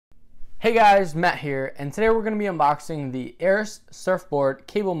Hey guys, Matt here, and today we're going to be unboxing the ARRIS Surfboard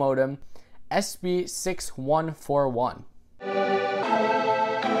Cable Modem SB6141.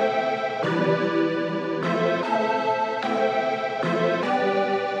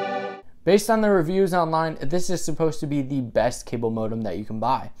 Based on the reviews online, this is supposed to be the best cable modem that you can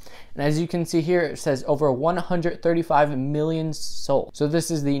buy. And as you can see here, it says over 135 million sold. So this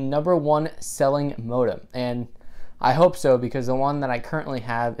is the #1 selling modem, and I hope so, because the one that I currently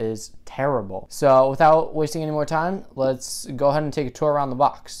have is terrible. So without wasting any more time, let's go ahead and take a tour around the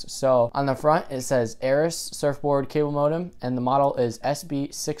box. So on the front, it says ARRIS Surfboard Cable Modem, and the model is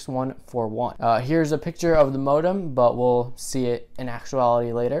SB6141. Here's a picture of the modem, but we'll see it in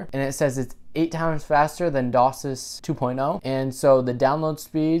actuality later. And it says it's 8 times faster than DOCSIS 2.0. And so the download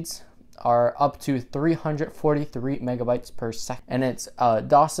speeds are up to 343 megabytes per second. And it's a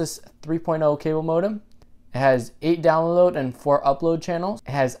DOCSIS 3.0 cable modem. It has 8 download and 4 upload channels.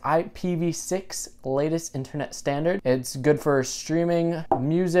 It has IPv6 latest internet standard. It's good for streaming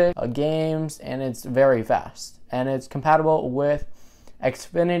music, games, and it's very fast. And it's compatible with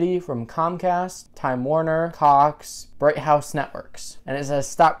Xfinity from Comcast, Time Warner, Cox, Bright House Networks. And it says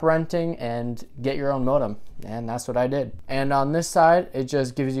stop renting and get your own modem. And that's what I did. And on this side, it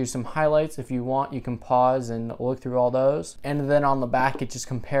just gives you some highlights. If you want, you can pause and look through all those. And then on the back, it just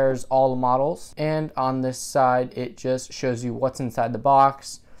compares all the models. And on this side, it just shows you what's inside the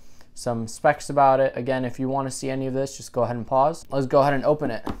box, some specs about it. Again, if you want to see any of this, just go ahead and pause. Let's go ahead and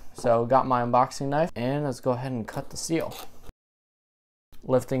open it. So got my unboxing knife, and let's go ahead and cut the seal.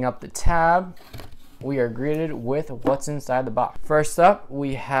 Lifting up the tab, we are greeted with what's inside the box. First up,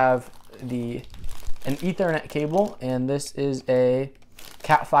 we have an Ethernet cable, and this is a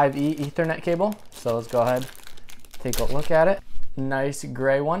Cat5e Ethernet cable. So let's go ahead, take a look at it. Nice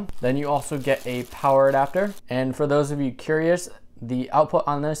gray one. Then you also get a power adapter. And for those of you curious, the output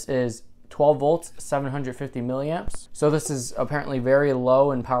on this is 12 volts, 750 milliamps. So this is apparently very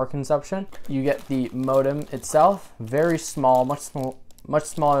low in power consumption. You get the modem itself, very small, much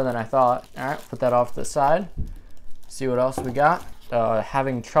smaller than I thought. All right, put that off to the side. See what else we got.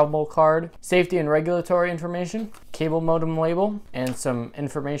 Having trouble card, safety and regulatory information, cable modem label, and some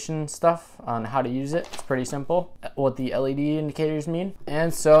information stuff on how to use it. It's pretty simple, what the LED indicators mean.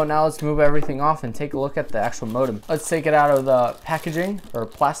 And so now let's move everything off and take a look at the actual modem. Let's take it out of the packaging or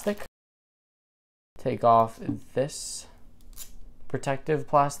plastic. Take off this protective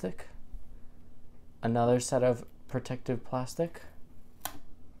plastic, another set of protective plastic,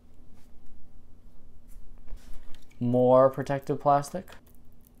 more protective plastic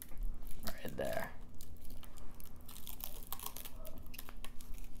right there.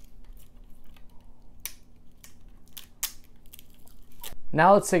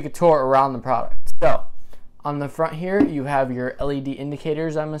 Now let's take a tour around the product. So on the front here, you have your LED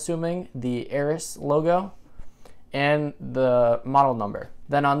indicators, I'm assuming, the ARRIS logo, and the model number.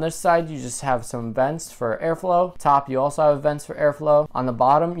 Then on this side, you just have some vents for airflow. Top, you also have vents for airflow. On the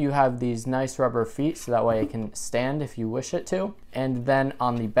bottom, you have these nice rubber feet, so that way it can stand if you wish it to. And then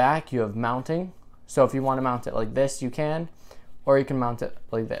on the back, you have mounting. So if you want to mount it like this, you can, or you can mount it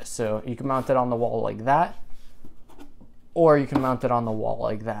like this. So you can mount it on the wall like that, or you can mount it on the wall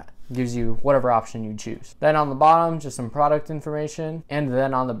like that. Gives you whatever option you choose. Then on the bottom, just some product information, and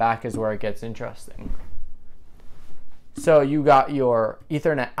then on the back is where it gets interesting. So you got your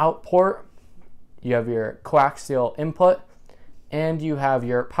Ethernet out port, you have your coaxial input, and you have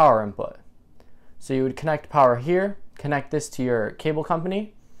your power input. So you would connect power here, connect this to your cable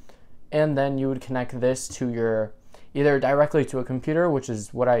company, and then you would connect this to your, either directly to a computer, which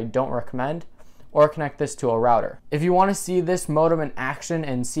is what I don't recommend, or connect this to a router. If you want to see this modem in action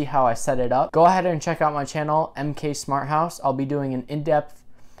and see how I set it up, go ahead and check out my channel, MK Smart House. I'll be doing an in-depth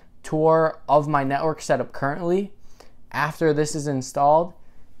tour of my network setup currently, after this is installed,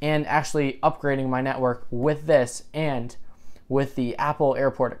 and actually upgrading my network with this and with the Apple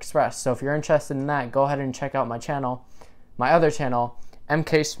Airport Express. So if you're interested in that, go ahead and check out my channel, my other channel,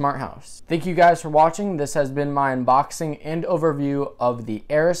 MK Smart House. Thank you guys for watching. This has been my unboxing and overview of the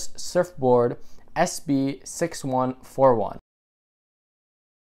ARRIS Surfboard SB6141.